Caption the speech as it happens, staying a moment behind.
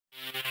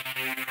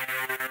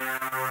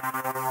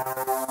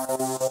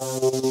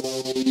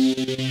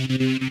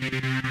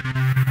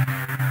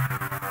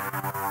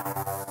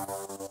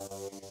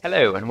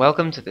Hello and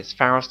welcome to this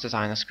Pharos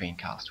Designer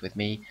Screencast with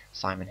me,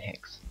 Simon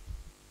Hicks.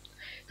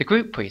 The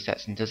group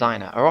presets in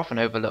Designer are often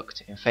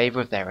overlooked in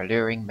favour of their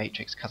alluring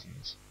matrix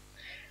cousins,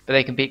 but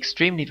they can be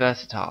extremely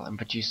versatile and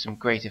produce some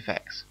great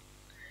effects.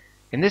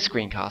 In this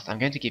screencast I'm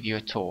going to give you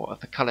a tour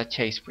of the Colour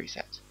Chase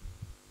preset.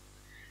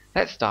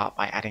 Let's start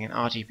by adding an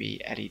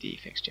RGB LED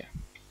fixture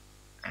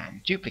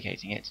and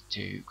duplicating it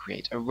to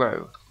create a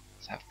row.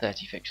 Let's have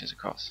 30 fixtures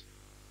across.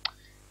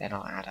 Then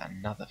I'll add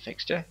another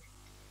fixture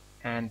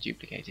and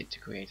duplicate it to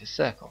create a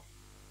circle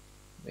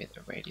with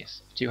a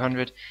radius of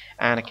 200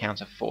 and a count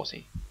of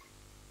 40.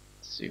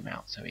 Zoom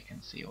out so we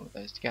can see all of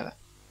those together.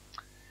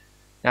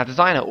 Now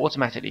Designer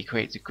automatically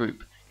creates a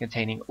group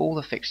containing all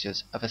the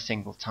fixtures of a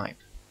single type,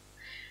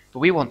 but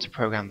we want to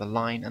program the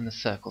line and the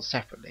circle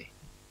separately.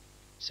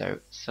 So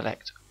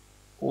select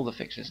all the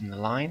fixtures in the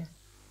line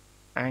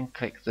and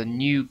click the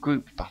New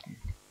Group button.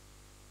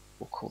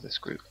 We'll call this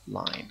group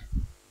Line.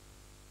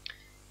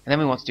 And then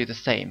we want to do the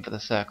same for the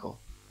circle.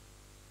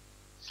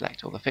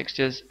 Select all the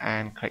fixtures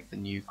and click the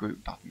New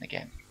Group button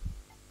again.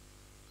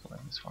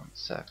 Calling this one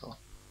Circle.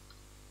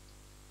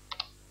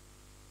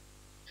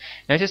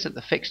 Notice that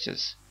the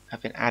fixtures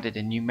have been added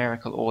in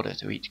numerical order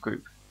to each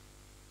group.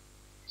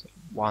 So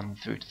 1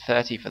 through to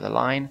 30 for the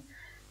line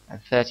and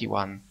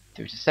 31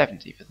 through to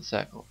 70 for the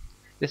circle.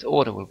 This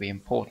order will be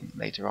important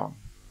later on.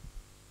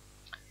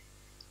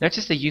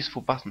 Notice the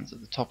useful buttons at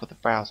the top of the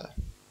browser.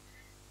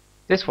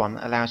 This one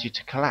allows you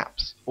to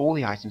collapse all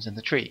the items in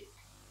the tree,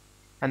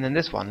 and then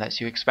this one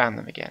lets you expand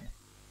them again.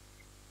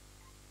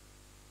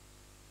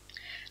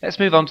 Let's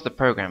move on to the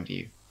program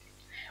view,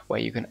 where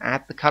you can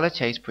add the Colour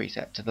Chase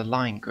preset to the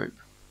line group.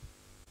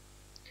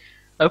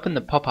 Open the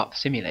pop-up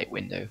Simulate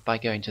window by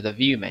going to the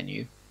View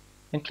menu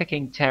and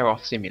clicking Tear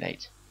Off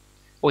Simulate,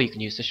 or you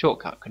can use the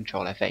shortcut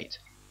Ctrl F8.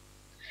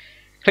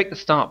 Click the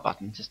Start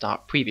button to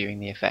start previewing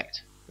the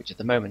effect, which at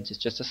the moment is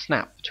just a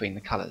snap between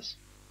the colours.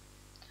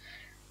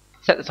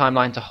 Set the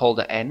timeline to hold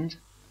at end,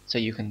 so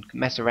you can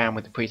mess around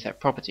with the preset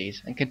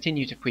properties and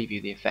continue to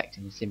preview the effect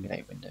in the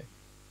Simulate window.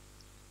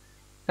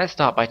 Let's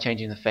start by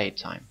changing the fade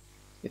time.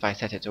 If I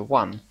set it to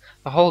 1,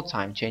 the hold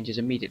time changes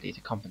immediately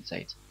to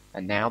compensate,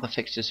 and now the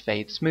fixtures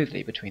fade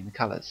smoothly between the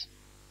colours.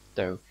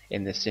 Though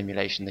in this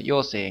simulation that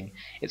you're seeing,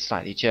 it's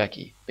slightly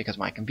jerky, because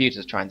my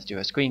computer's trying to do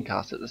a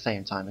screencast at the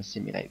same time as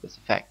simulate this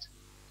effect.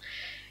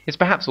 It's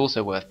perhaps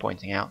also worth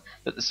pointing out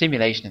that the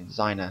simulation in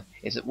Designer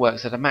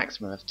works at a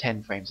maximum of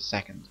 10 frames a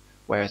second,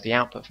 whereas the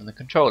output from the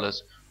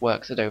controllers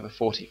works at over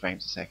 40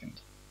 frames a second.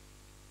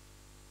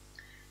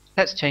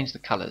 Let's change the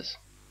colours.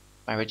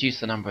 I reduce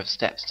the number of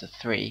steps to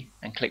 3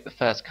 and click the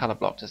first colour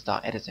block to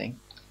start editing.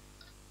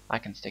 I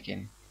can stick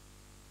in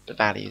the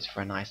values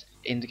for a nice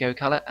indigo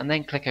colour and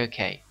then click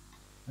OK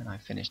when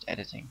I've finished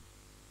editing.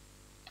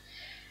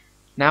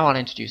 Now I'll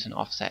introduce an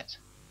offset.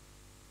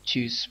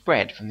 Choose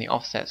Spread from the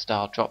Offset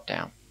Style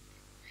drop-down.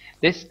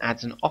 This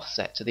adds an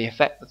offset to the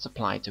effect that's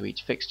applied to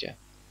each fixture,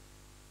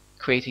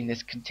 creating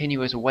this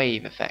continuous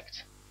wave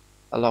effect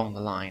along the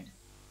line.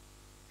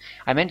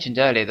 I mentioned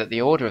earlier that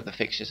the order of the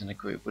fixtures in a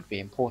group would be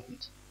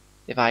important.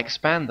 If I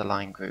expand the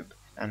line group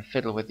and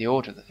fiddle with the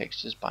order of the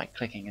fixtures by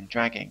clicking and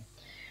dragging,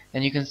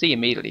 then you can see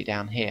immediately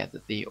down here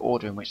that the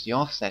order in which the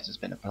offset has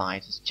been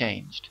applied has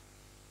changed.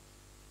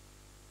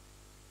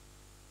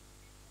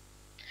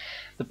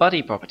 The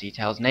Buddy property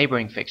tells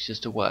neighbouring fixtures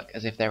to work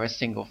as if they're a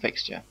single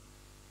fixture.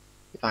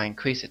 If I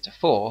increase it to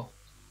 4,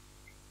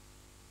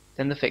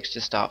 then the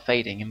fixtures start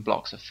fading in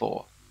blocks of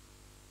 4.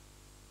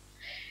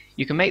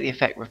 You can make the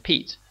effect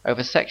repeat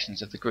over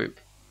sections of the group.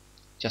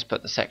 Just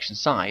put the section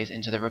size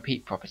into the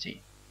repeat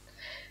property.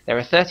 There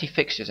are 30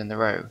 fixtures in the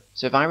row,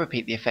 so if I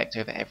repeat the effect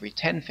over every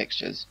 10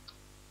 fixtures,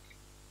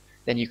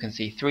 then you can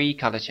see 3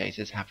 colour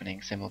chases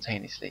happening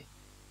simultaneously.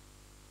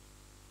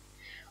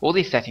 All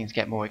these settings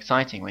get more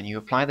exciting when you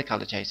apply the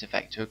colour chase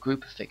effect to a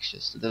group of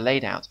fixtures that are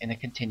laid out in a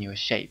continuous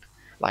shape,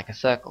 like a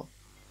circle.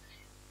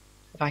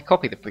 If I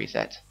copy the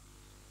preset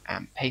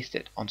and paste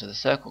it onto the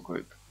circle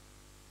group,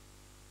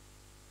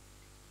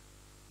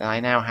 then I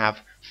now have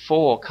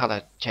 4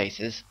 colour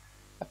chases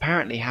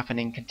apparently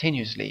happening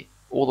continuously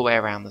all the way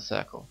around the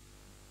circle.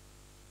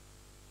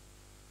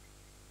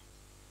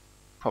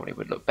 Probably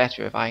would look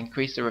better if I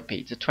increase the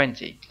repeat to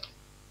 20,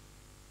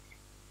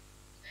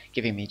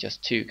 giving me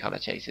just 2 colour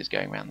chases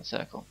going around the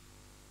circle.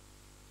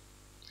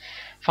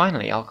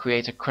 Finally, I'll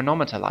create a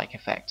chronometer-like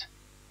effect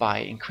by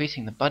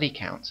increasing the buddy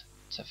count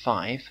to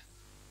 5,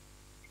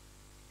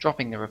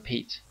 dropping the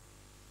repeat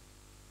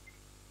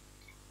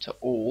to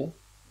all,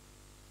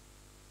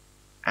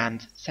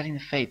 and setting the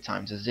fade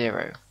time to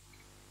 0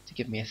 to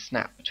give me a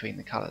snap between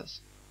the colours.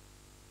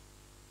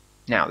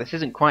 Now, this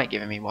isn't quite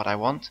giving me what I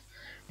want,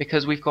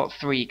 because we've got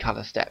 3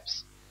 colour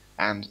steps,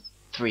 and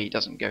 3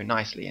 doesn't go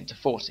nicely into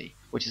 40,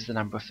 which is the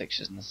number of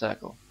fixtures in the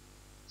circle.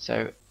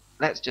 So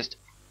let's just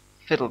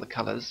fiddle the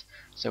colours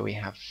so we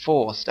have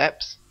 4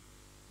 steps,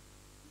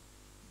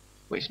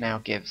 which now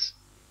gives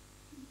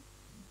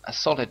a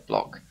solid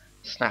block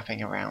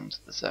snapping around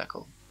the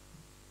circle.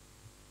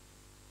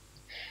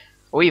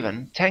 Or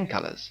even 10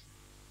 colours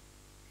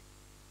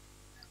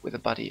with a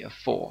buddy of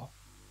 4.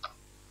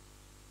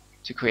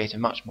 to create a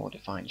much more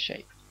defined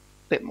shape,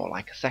 a bit more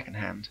like a second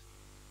hand.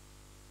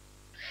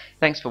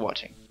 Thanks for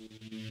watching.